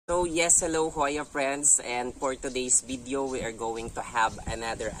So yes, hello Hoya friends, and for today's video we are going to have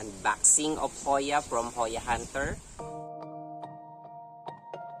another unboxing of Hoya from Hoya Hunter.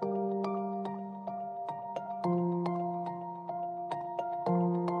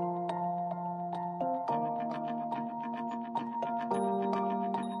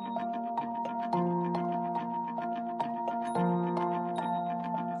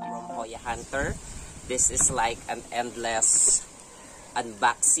 From Hoya Hunter, this is like an endless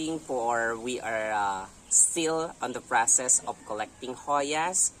unboxing for we are still on the process of collecting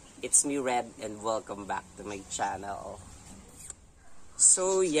Hoyas. It's me Red and welcome back to my channel.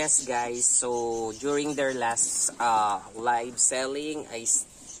 So yes guys, so during their last live selling, I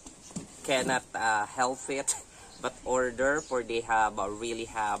cannot help it but order, for they have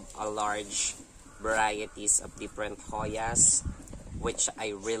really have a large varieties of different Hoyas which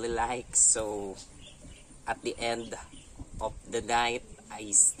I really like. So at the end of the night, I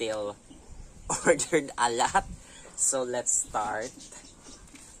still ordered a lot. So let's start.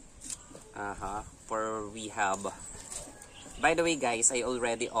 For we have, by the way guys, I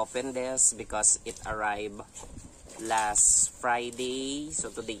already opened this because it arrived last Friday. So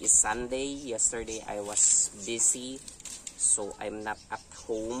today is Sunday. Yesterday I was busy, so I'm not at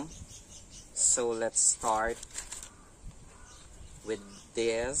home. So let's start with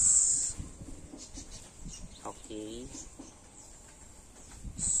this. Okay,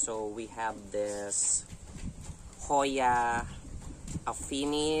 so we have this Hoya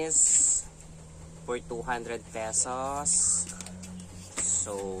affinis for 200 pesos.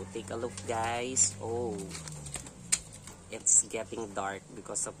 So take a look guys. Oh, it's getting dark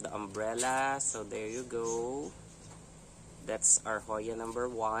because of the umbrella. So there you go. That's our Hoya number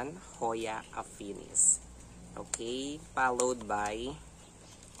 1, Hoya affinis. Okay, followed by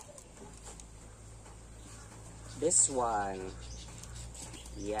this one,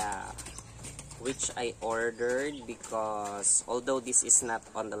 yeah, which I ordered because although this is not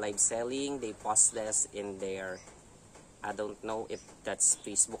on the live selling, they post this in their, I don't know if that's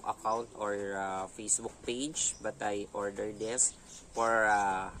Facebook account or Facebook page, but I ordered this for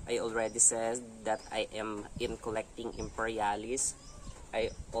I already said that I am in collecting imperialis. I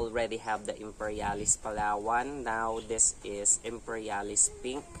already have the imperialis Palawan. Now this is imperialis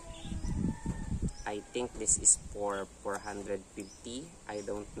pink. I think this is for 450. I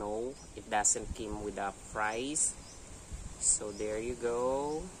don't know. It doesn't came with a price. So there you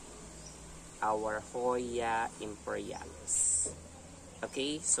go. Our Hoya imperialis.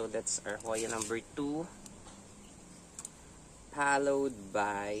 Okay, so that's our Hoya number 2. Followed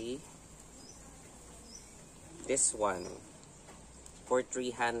by this one. For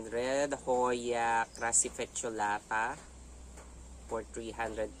 300, Hoya crassipetiolata. For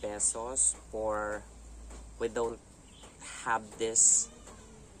 300 pesos. For we don't have this,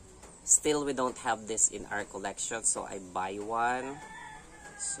 still we don't have this in our collection, so I buy one.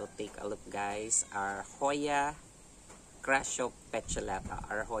 So take a look guys, our Hoya crassipetiolata,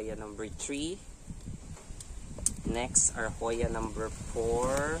 our Hoya number 3. Next, our Hoya number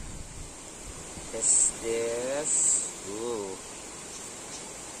 4 is this. Ooh,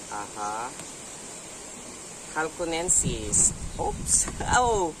 halconensis. Oops.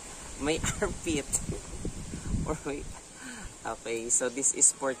 Oh, my armpit. Okay, so this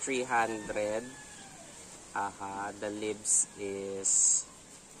is for 300. The leaves is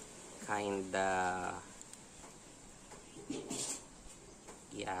kinda,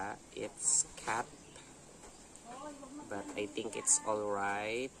 yeah, it's cat, but I think it's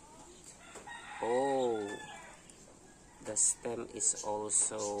alright. Oh, the stem is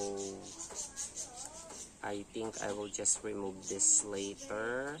also, I think I will just remove this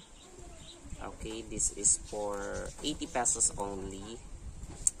later. Okay, this is for 80 pesos only.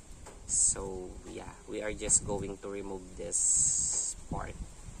 So yeah, we are just going to remove this part.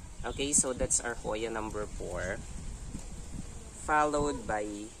 Okay, so that's our Hoya number 4. Followed by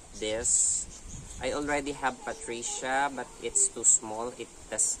this. I already have patricia, but it's too small. It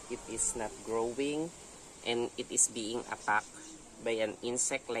is not growing, and it is being attacked by an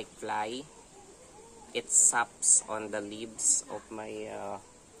insect like fly. It saps on the leaves of my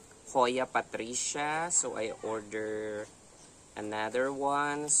Hoya patricia, so I order another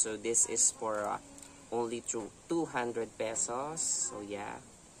one. So this is for only 200 pesos. So yeah,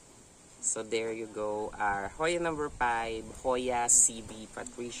 so there you go, our Hoya number 5, Hoya CB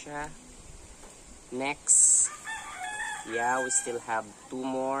patricia. Next, yeah, we still have 2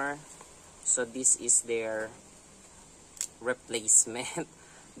 more. So this is their replacement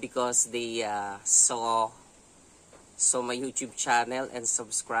because they saw my YouTube channel and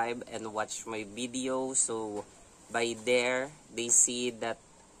subscribe and watch my video. So by there they see that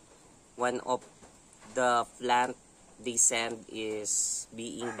one of the plant they send is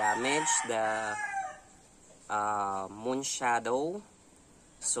being damaged, the moon shadow.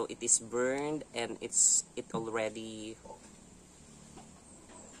 So it is burned and it already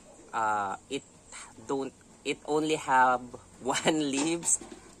it don't it only have one leaves.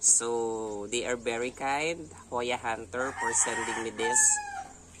 So they are very kind, Hoya Hunter, for sending me this.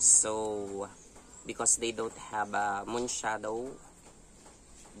 So because they don't have a moon shadow,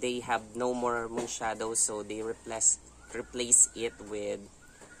 they have no more moon shadow, so they replace it with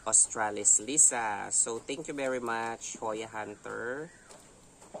Australis Lisa. So thank you very much, Hoya Hunter.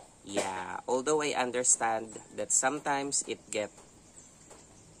 Yeah, although I understand that sometimes it get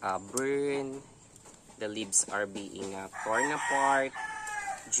burned, the leaves are being torn apart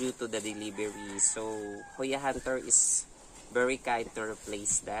due to the delivery. So Hoya Hunter is very kind to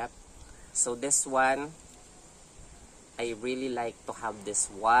replace that. So this one, I really like to have this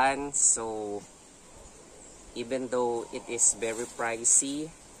one. So even though it is very pricey,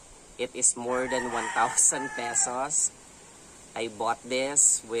 it is more than 1,000 pesos. I bought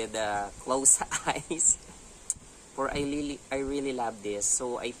this with closed eyes. For I really love this.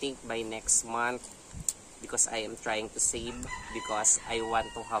 So I think by next month, because I am trying to save, because I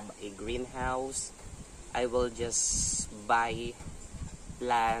want to have a greenhouse, I will just buy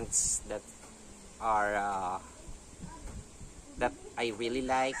plants that are that I really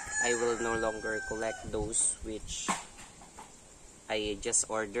like. I will no longer collect those which I just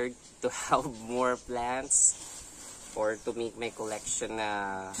ordered to have more plants or to make my collection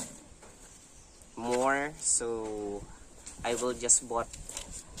more. So I will just bought,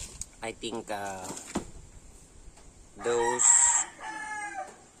 I think those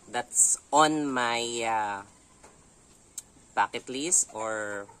that's on my bucket list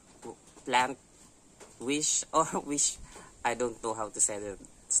or plant wish or wish, I don't know how to say that.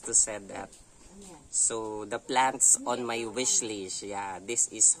 So the plants on my wish list, yeah, this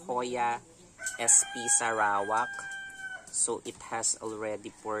is Hoya SP Sarawak. So it has already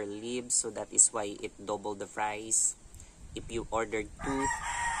 4 leaves, so that is why it doubled the price. If you ordered 2,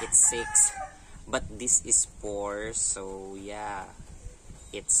 it's 6, but this is 4. So yeah,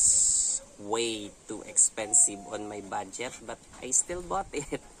 it's way too expensive on my budget, but I still bought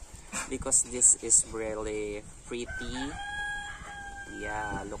it because this is really pretty.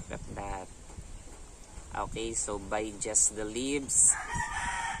 Yeah, look at that. Okay, so by just the leaves,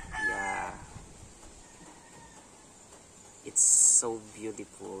 yeah, it's so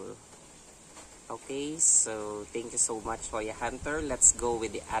beautiful. Okay, so thank you so much, Hoya Hunter. Let's go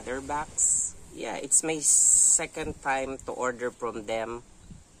with the other box. Yeah, it's my second time to order from them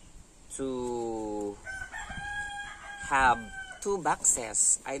to have 2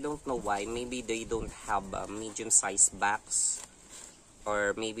 boxes. I don't know why. Maybe they don't have a medium-sized box,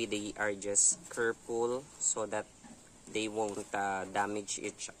 or maybe they are just careful so that they won't damage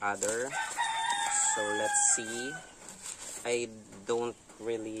each other. So let's see. I don't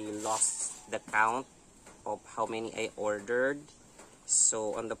really lost the count of how many I ordered.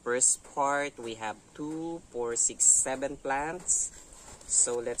 So on the first part, we have 2, 4, 6, 7 plants.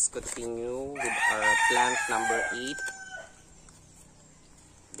 So let's continue with our plant number 8.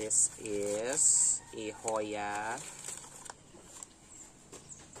 This is a Hoya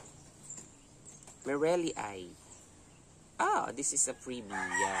imperialis. Ah, this is a freebie,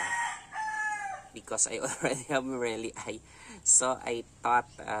 yeah. Because I already have imperialis. So I thought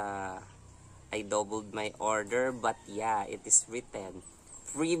I doubled my order, but yeah, it is written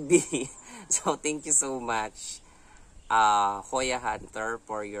freebie. So thank you so much, Hoya Hunter,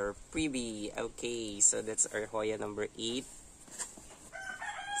 for your freebie. Okay, so that's our Hoya number 8.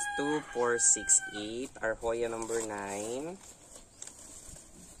 2, 4, 6, 8. Our Hoya number 9.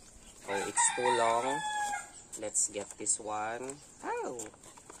 Oh, it's too long. Let's get this one. Oh,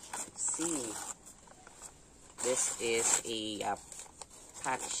 see. This is a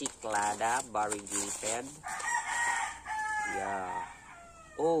pachyclada variegated. Yeah.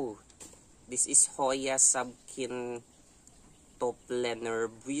 Oh, this is Hoya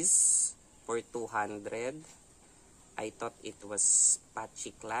subkinoplenervis for 200. I thought it was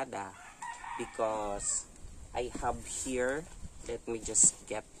pachyclada because I have here. Let me just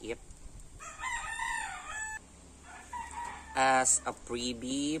get it as a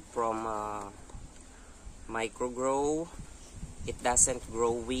freebie from microgrow. It doesn't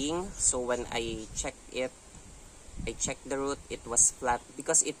grow wing, so when I checked it, I checked the root, it was flat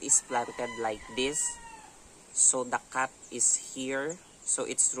because it is planted like this. So the cut is here, so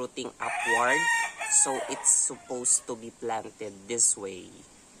it's rooting upward. So it's supposed to be planted this way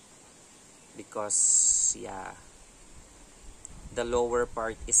because yeah, The lower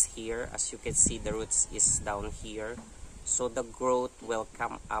part is here. As you can see, the roots is down here. So the growth will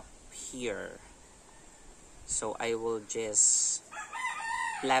come up here. So I will just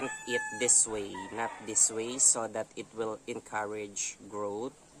plant it this way, not this way, so that it will encourage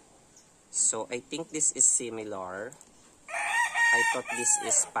growth. So I think this is similar. I thought this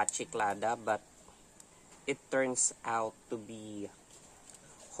is pachyclada, but it turns out to be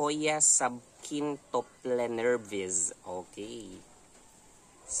Hoya subquintoplenervis. Okay.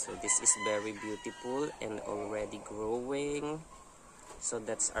 So this is very beautiful and already growing. So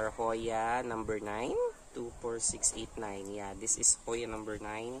that's our Hoya number 9. 2, 4, 6, 8, 9. Yeah, this is Hoya number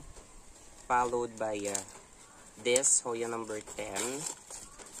 9. Followed by this Hoya number 10.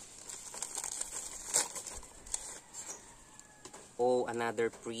 Oh,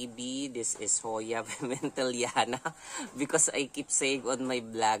 another freebie. This is Hoya pimentaliana. Because I keep saying on my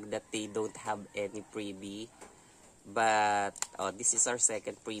blog that they don't have any freebie. But, oh, this is our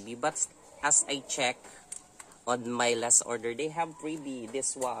second freebie. But as I check on my last order, they have freebie.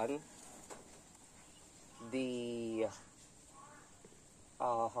 This one. The,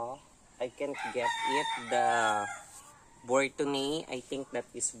 I can't get it. The Bortoni. I think that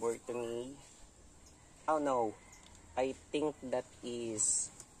is Bortoni. Oh, no. I think that is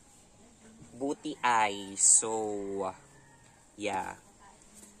BUDOL. So, yeah.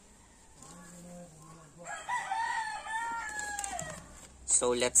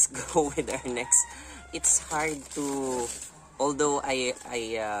 So, let's go with our next. It's hard to, although I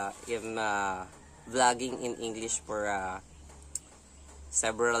am vlogging in English for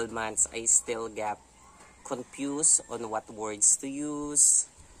several months, I still get confused on what words to use.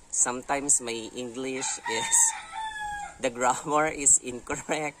 Sometimes my English is, the grammar is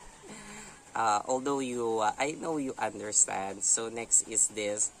incorrect. Although I know you understand. So next is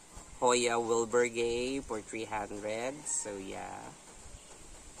this Hoya wibergiae for 300. So yeah.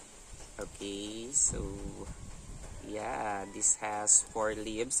 Okay, so yeah, this has 4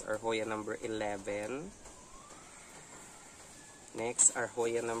 leaves. Our Hoya number 11. Next, our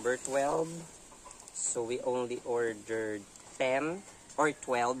Hoya number 12. So we only ordered 10 or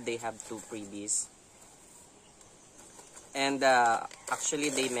 12. They have 2 freebies. And actually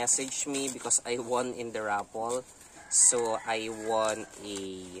they messaged me because I won in the raffle. So I won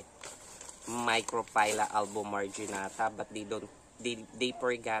a microphylla albomarginata, but they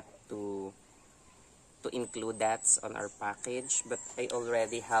forgot to include that on our package. But I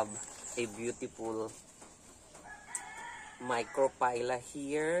already have a beautiful microphylla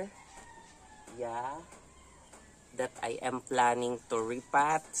here. Yeah. That I am planning to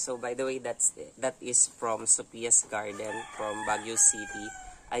repot. So by the way, that is from Sophia's Garden from Baguio City.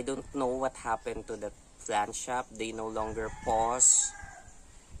 I don't know what happened to the plant shop. They no longer pause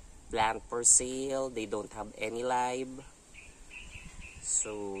plant for sale. They don't have any live.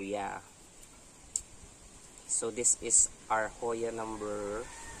 So yeah. So this is our Hoya number.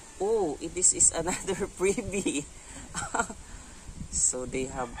 Oh, this is another freebie. So they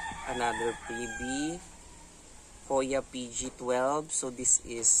have another freebie. Hoya PG12. So this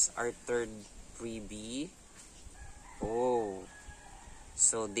is our third freebie. Oh.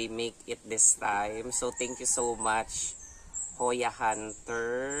 So they make it this time. So thank you so much, Hoya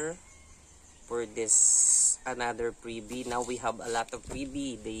Hunter, for this another freebie. Now we have a lot of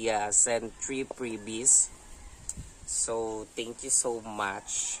freebie. They sent 3 freebies. So thank you so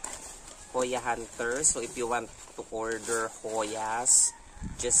much, Hoya Hunter. So if you want to order Hoyas,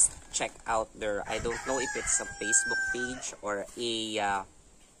 just check out their, I don't know if it's a Facebook page or a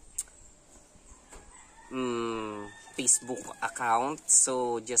Facebook account.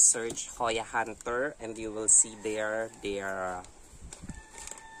 So just search Hoya Hunter and you will see their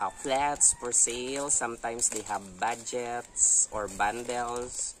flats for sale. Sometimes they have budgets or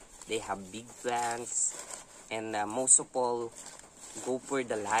bundles. They have big plants. And most of all, go for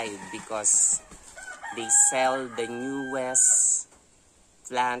the live because they sell the newest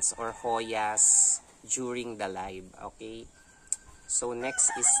plants or Hoyas during the live. Okay. So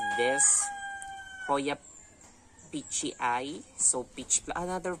next is this Hoya pachyclada. So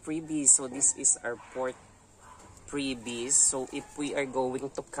another freebie. So this is our 4th freebies. So if we are going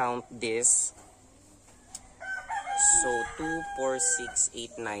to count this, so 2, 4, 6,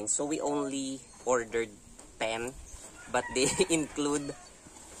 8, 9. So we only ordered 10, but they include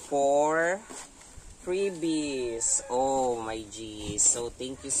 4 freebies. Oh my geez. So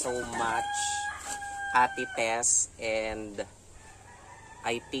thank you so much, Ate Tess. And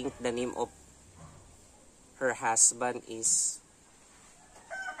I think the name of her husband is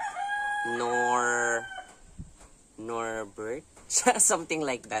Norbert. Something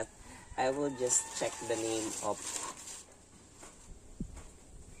like that. I will just check the name of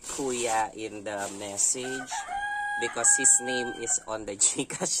Kuya in the message because his name is on the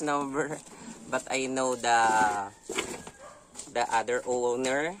GCash number. But I know the other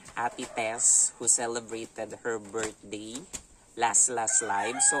owner, Ate Tess, who celebrated her birthday last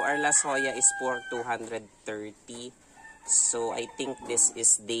live. So our last Hoya is for 230. So I think this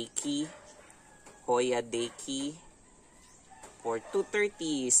is deykeae, Hoya deykeae for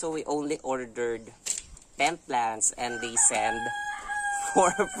 230. So we only ordered 10 plants and they send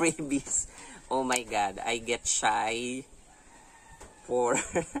 4 freebies. Oh my god, I get shy for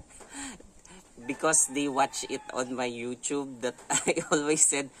because they watch it on my YouTube that I always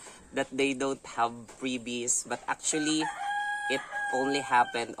said that they don't have freebies, but actually it only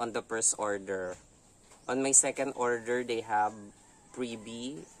happened on the first order. On my second order they have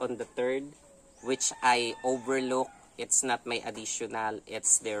freebie. On the third, which I overlook, it's not my additional,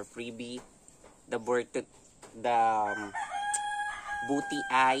 it's their freebie. The booty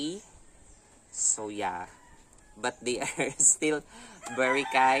eye. So yeah, but they are still very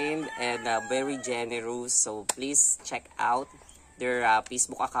kind and very generous. So please check out their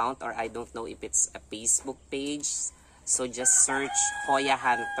Facebook account, or I don't know if it's a Facebook page. So just search Hoya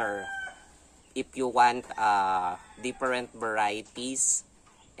Hunter if you want different varieties,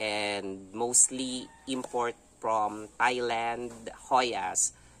 and mostly import from Thailand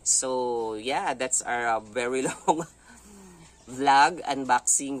Hoyas. So yeah, that's our very long vlog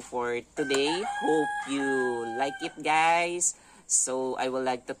unboxing for today. Hope you like it, guys. So I would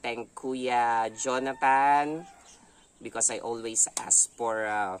like to thank Kuya Jonathan because I always ask for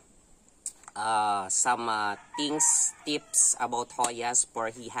some tips about Hoyas, for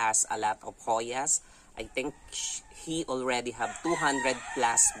he has a lot of Hoyas. I think he already have 200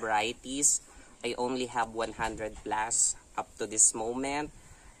 plus varieties. I only have 100 plus up to this moment.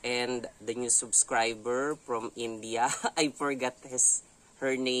 And the new subscriber from India, I forgot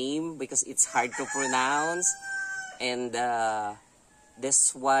her name because it's hard to pronounce. And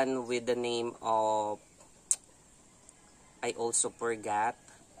this one with the name of, I also forgot.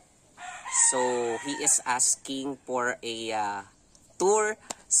 So he is asking for a tour.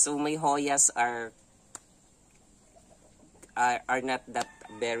 So my Hoyas are not that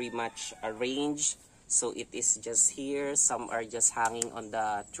very much arranged. So it is just here. Some are just hanging on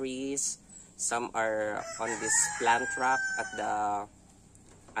the trees. Some are on this plant rack at the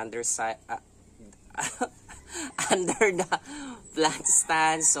underside, under the plant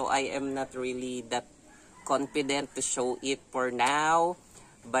stand. So I am not really that confident to show it for now.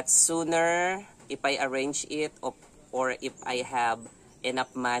 But sooner, if I arrange it, or if I have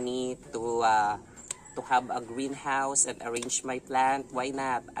enough money to have a greenhouse and arrange my plant, why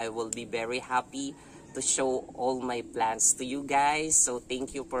not? I will be very happy to show all my plants to you guys. So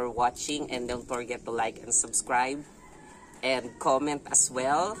thank you for watching, and don't forget to like and subscribe and comment as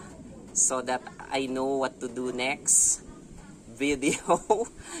well, so that I know what to do next video.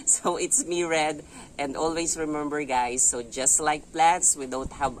 So it's me, Red, and always remember, guys, so just like plants, we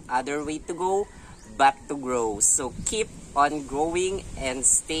don't have other way to go but to grow. So keep on growing and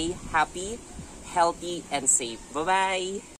stay happy, healthy, and safe. Bye bye.